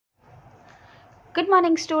Good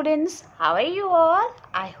morning, students. How are you all?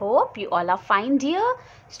 I hope you all are fine, dear.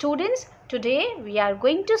 Students, today we are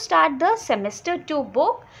going to start the semester 2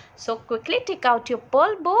 book. So quickly take out your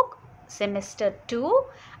Pearl book, semester 2,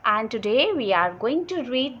 and today we are going to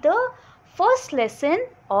read the first lesson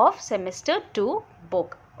of semester 2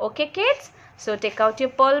 book. Okay, kids? So take out your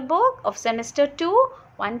Pearl book of semester 2,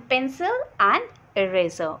 one pencil and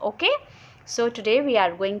eraser. Okay? So today we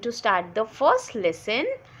are going to start the first lesson.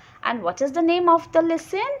 And what is the name of the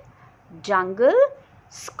lesson? Jungle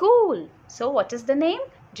School. So what is the name?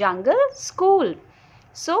 Jungle School.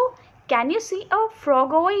 So can you see a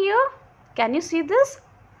frog over here? Can you see this?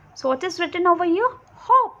 So what is written over here?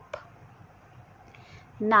 Hop.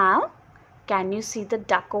 Now can you see the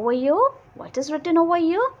duck over here? What is written over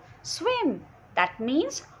here? Swim. That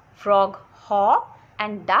means frog hop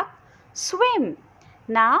and duck swim.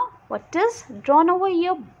 Now what is drawn over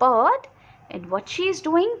here? Bird. And what she is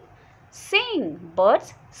doing? Sing.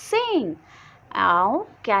 Birds sing. Now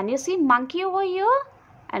can you see monkey over here?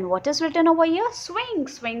 And what is written over here? Swing.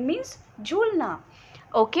 Swing means Julna.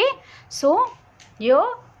 Okay. So here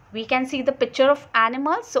we can see the picture of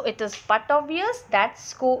animals. So it is but obvious that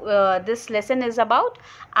this lesson is about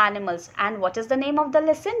animals. And what is the name of the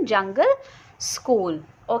lesson? Jungle School.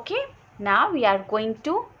 Okay. Now we are going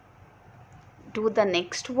to do the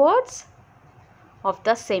next words of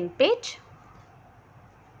the same page.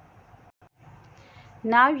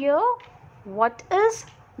 Now here, what is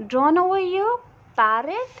drawn over here?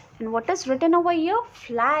 Parrot. And what is written over here?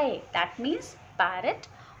 Fly. That means parrot,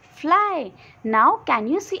 fly. Now, can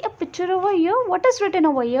you see a picture over here? What is written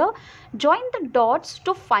over here? Join the dots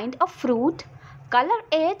to find a fruit. Color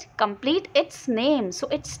it, complete its name. So,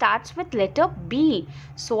 it starts with letter B.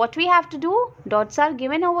 So, what we have to do? Dots are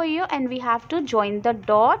given over here and we have to join the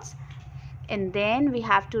dots. And then we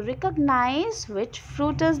have to recognize which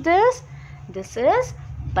fruit is this. This is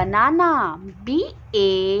banana.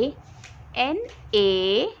 B-A-N-A-N-A.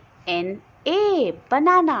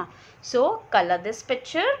 Banana. So, color this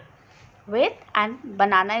picture with, and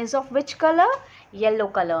banana is of which color? Yellow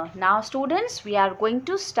color. Now, students, we are going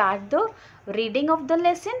to start the reading of the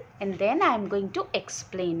lesson and then I am going to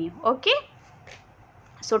explain you. Okay?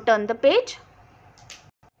 So, turn the page.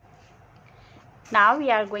 Now,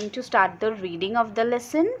 we are going to start the reading of the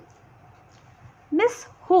lesson. Miss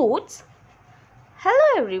Hoots.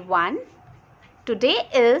 Hello everyone. Today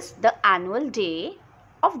is the annual day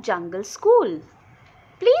of Jungle School.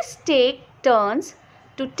 Please take turns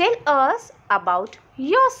to tell us about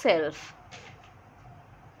yourself.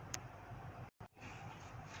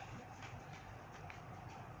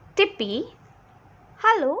 Tippy.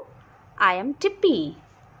 Hello, I am Tippy.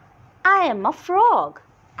 I am a frog.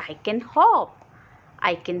 I can hop.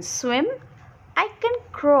 I can swim. I can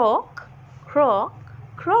croak, croak,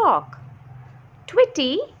 croak.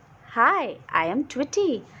 Twitty. Hi, I am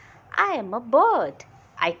Twitty. I am a bird.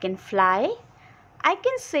 I can fly. I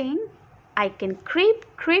can sing. I can creep,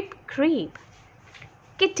 creep, creep.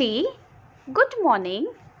 Kitty. Good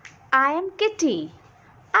morning. I am Kitty.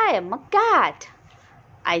 I am a cat.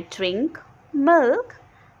 I drink milk.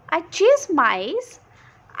 I chase mice.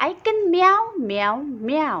 I can meow, meow,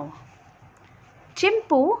 meow.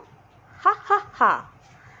 Chimpu. Ha, ha, ha.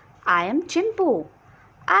 I am Chimpu.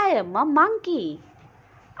 I am a monkey.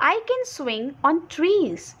 I can swing on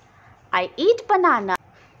trees. I eat banana.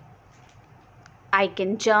 I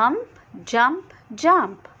can jump, jump,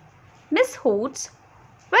 jump. Miss Hoots,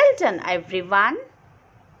 well done everyone.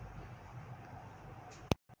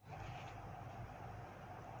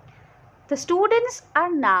 The students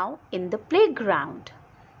are now in the playground.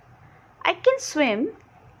 I can swim.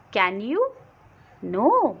 Can you?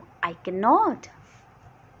 No, I cannot.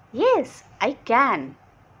 Yes, I can.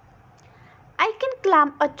 I can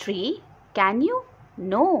climb a tree. Can you?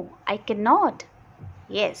 No, I cannot.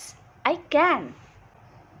 Yes, I can.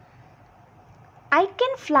 I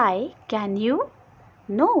can fly. Can you?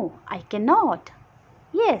 No, I cannot.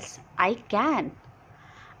 Yes, I can.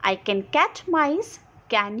 I can catch mice.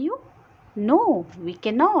 Can you? No, we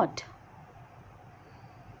cannot.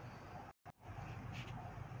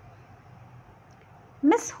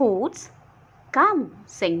 Miss Hoots, come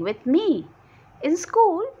sing with me. In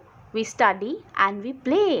school, we study and we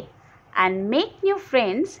play and make new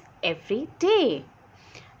friends every day.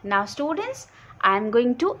 Now students, I am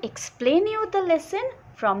going to explain you the lesson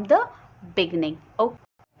from the beginning. Okay.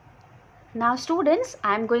 Now students,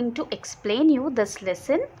 I am going to explain you this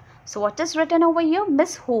lesson. So what is written over here?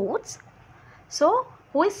 Miss Hoots. So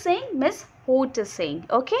who is saying? Miss Hoot is saying.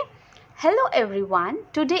 Okay. Hello everyone.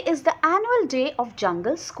 Today is the annual day of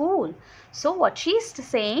Jungle School. So what she is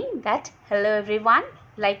saying that hello everyone.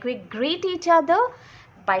 like we greet each other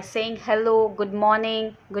by saying hello, good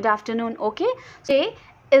morning, good afternoon. Okay, today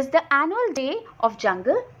is the annual day of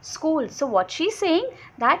Jungle School. So what she's saying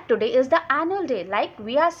that today is the annual day, like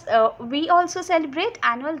we also celebrate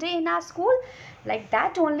annual day in our school, like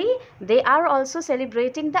that only they are also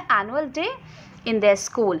celebrating the annual day in their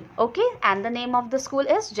school. Okay, and the name of the school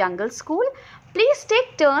is Jungle School. Please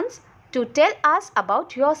take turns to tell us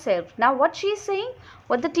about yourself. Now what she is saying,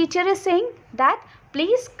 what the teacher is saying, that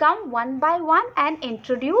please come one by one and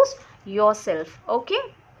introduce yourself. Okay,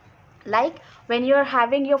 like when you are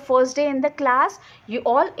having your first day in the class, you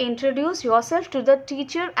all introduce yourself to the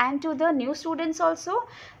teacher and to the new students also.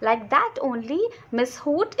 Like that only Miss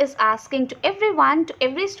Hoot is asking to everyone, to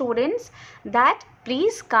every students, that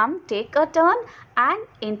please come take a turn and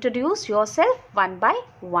introduce yourself one by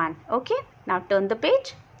one. Okay, now turn the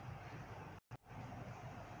page.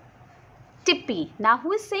 Tippy. Now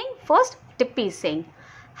who is saying? First Tippy is saying,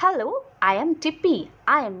 hello, I am Tippy.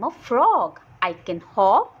 I am a frog. I can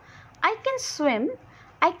hop, I can swim,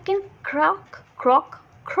 I can croak, croak,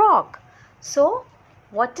 croak. So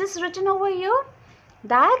what is written over here?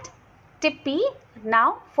 That Tippy,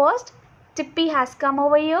 now first Tippy has come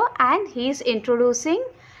over here and he is introducing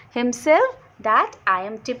himself, that I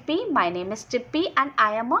am Tippy, my name is Tippy and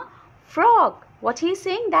I am a frog. What he is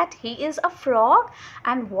saying, that he is a frog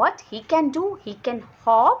and what he can do, he can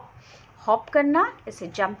hop, hop karna,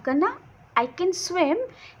 इसे jump karna. I can swim,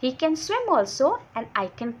 he can swim also, and I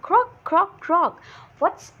can croak, croak, croak.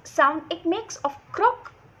 What sound it makes of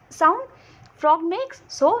croak sound frog makes?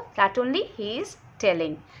 So that only he is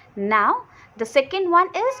telling. Now the second one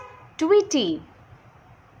is Tweety.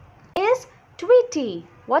 Is Tweety.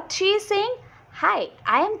 What she is saying? Hi,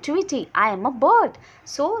 I am Tweety. I am a bird.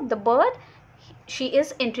 So the bird, she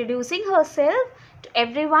is introducing herself to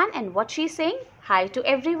everyone, and what she is saying? Hi to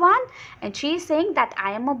everyone, and she is saying that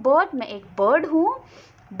I am a bird. मैं एक bird हूँ.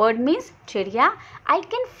 Bird means चिड़िया. I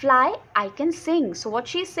can fly, I can sing. So what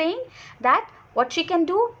she is saying, that what she can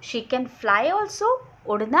do, she can fly also,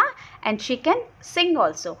 उड़ना, and she can sing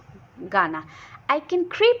also, गाना. I can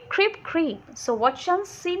creep, creep, creep. So what shall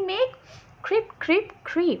she make? Creep, creep,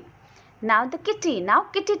 creep. Now the kitty. Now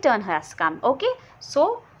kitty turn has come. Okay,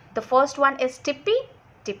 so the first one is Tippy.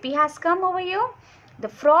 Tippy has come over here. The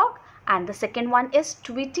frog. And the second one is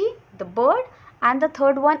Tweety, the bird. And the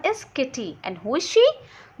third one is Kitty. And who is she?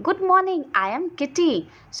 Good morning, I am Kitty.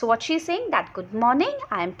 So what she is saying, that good morning,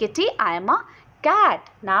 I am Kitty, I am a cat.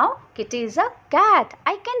 Now Kitty is a cat.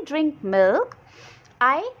 I can drink milk.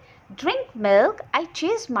 I drink milk. I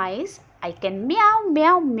chase mice. I can meow,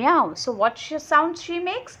 meow, meow. So what sounds she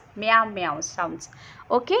makes? Meow, meow sounds.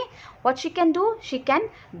 Okay, what she can do? She can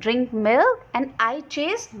drink milk and I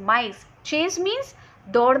chase mice. Chase means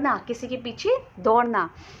दौड़ना, किसी के पीछे दौड़ना.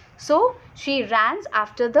 So she runs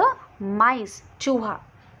after the mice, चूहा.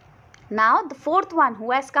 Now the fourth one, who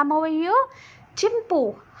has come over here?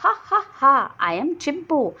 Chimpu. Ha ha ha, I am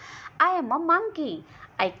Chimpu. I am a monkey.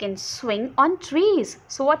 I can swing on trees.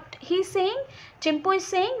 So what he is saying? Chimpu is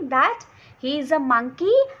saying that he is a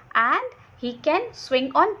monkey and he can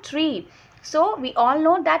swing on tree. So we all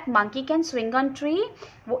know that monkey can swing on tree.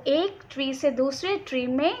 वो एक tree से दूसरे tree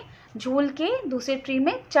में झूल के दूसरे tree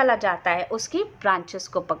में चला जाता है उसकी ब्रांचेस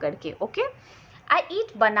को पकड़ के. Okay, I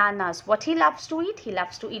eat bananas. What he loves to eat? He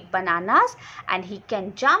loves to eat bananas and he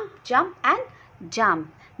can jump, jump and jump.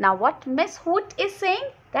 Now what Miss Hoot is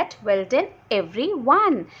saying? That well done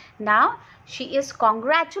everyone. Now she is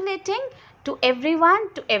congratulating to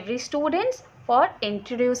everyone, to every students for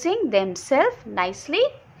introducing themselves nicely.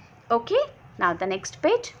 Okay, now the next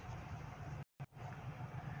page.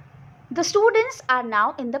 The students are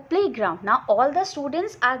now in the playground. Now all the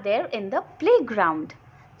students are there in the playground.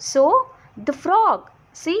 So the frog,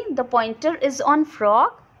 see the pointer is on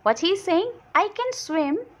frog. What he is saying? I can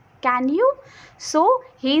swim. Can you? So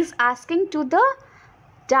he is asking to the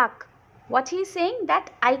duck. What he is saying?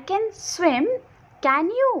 That I can swim. Can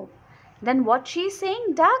you? Then what she is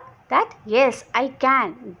saying? Duck? That yes, I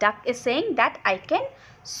can. Duck is saying that I can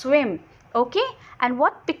swim. Okay, and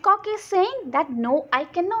what peacock is saying? That no, I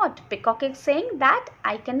cannot. Peacock is saying that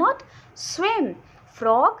I cannot swim.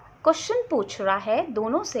 Frog question पूछ रहा है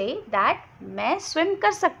दोनों से, that मैं swim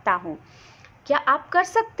कर सकता हूँ, क्या आप कर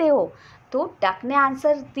सकते हो? तो डक ने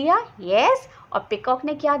आंसर दिया yes और peacock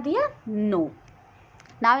ने क्या दिया? no.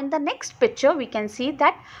 Now in the next picture we can see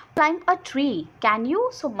that climb a tree. Can you?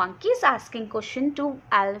 So monkey is asking question to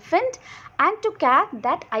elephant and to cat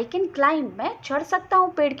that I can climb. मैं चढ़ सकता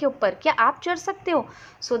हूँ पेड़ के ऊपर, क्या आप चढ़ सकते हो?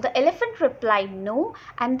 So the elephant replied no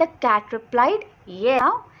and the cat replied yes.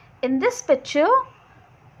 Now in this picture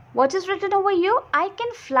What is written over here? I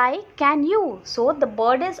can fly, can you? So the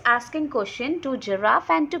bird is asking question to giraffe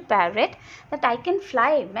and to parrot that I can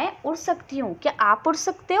fly. मैं उड़ सकती हूँ. क्या आप उड़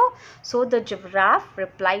सकते हो? So the giraffe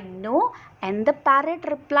replied no and the parrot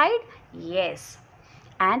replied yes.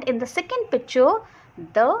 And in the second picture,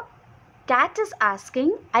 the cat is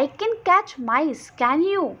asking I can catch mice, can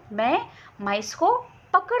you? मैं mice को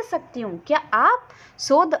पकड़ सकती हूँ. क्या आप?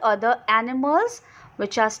 So the other animals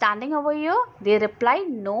which are standing over here, they replied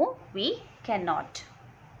no, we cannot.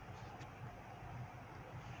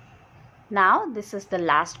 Now this is the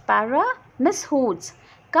last para. Miss Hoots,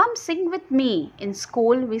 come sing with me. In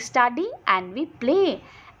school we study and we play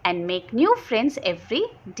and make new friends every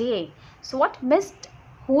day. So what Miss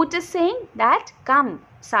Hoot is saying that come,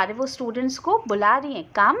 सारे वो students को बुला रही हैं.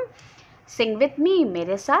 Come sing with me,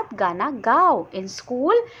 मेरे साथ गाना गाओ. In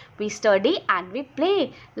school we study and we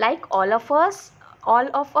play like all of us,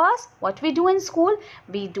 what we do in school,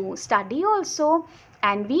 we do study also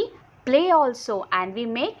and we play also and we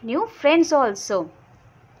make new friends also.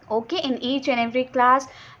 Okay, in each and every class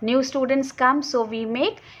new students come, so we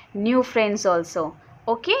make new friends also.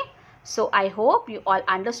 Okay, so I hope you all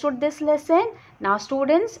understood this lesson. Now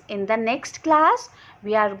students, in the next class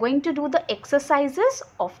we are going to do the exercises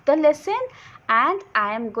of the lesson and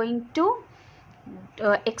I am going to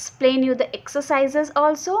explain you the exercises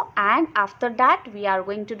also, and after that we are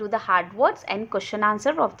going to do the hard words and question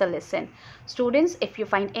answer of the lesson. Students, if you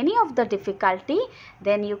find any of the difficulty,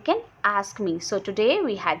 then you can ask me. So today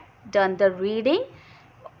we had done the reading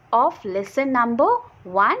of lesson number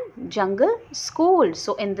 1, Jungle School.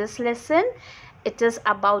 So in this lesson it is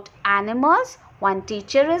about animals. One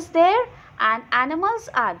teacher is there and animals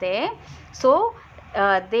are there. So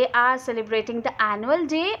they are celebrating the annual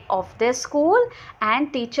day of their school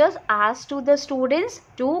and teachers asked to the students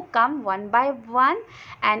to come one by one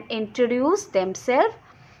and introduce themselves.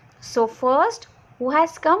 So first, who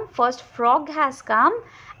has come? First Frog has come,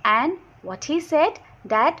 and what he said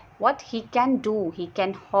that what he can do, he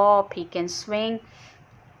can hop, he can swing.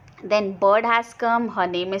 Then Bird has come, her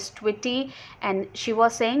name is Tweety, and she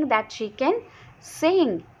was saying that she can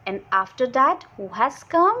sing. And after that, who has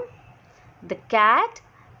come? The cat.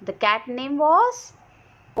 The cat name was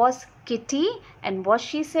Kitty, and what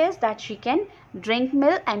she says that she can drink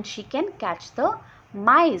milk and she can catch the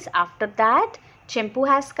mice. After that, Chimpu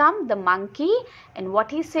has come, the monkey, and what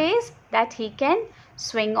he says that he can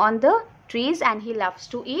swing on the trees and he loves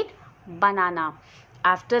to eat banana.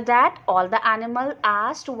 After that, all the animals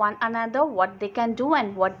asked one another what they can do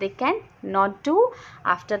and what they can not do.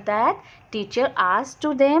 After that, teacher asked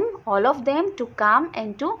to them, all of them, to come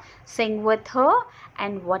and to sing with her.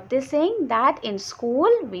 And what they saying that in school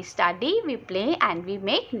we study, we play and we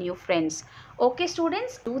make new friends. Okay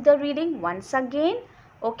students, do the reading once again.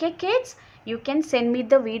 Okay kids, you can send me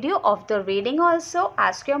the video of the reading also.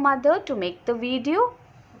 Ask your mother to make the video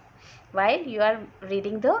while you are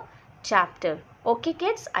reading the chapter. Okay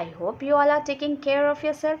kids, I hope you all are taking care of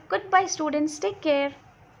yourself. Goodbye students, take care.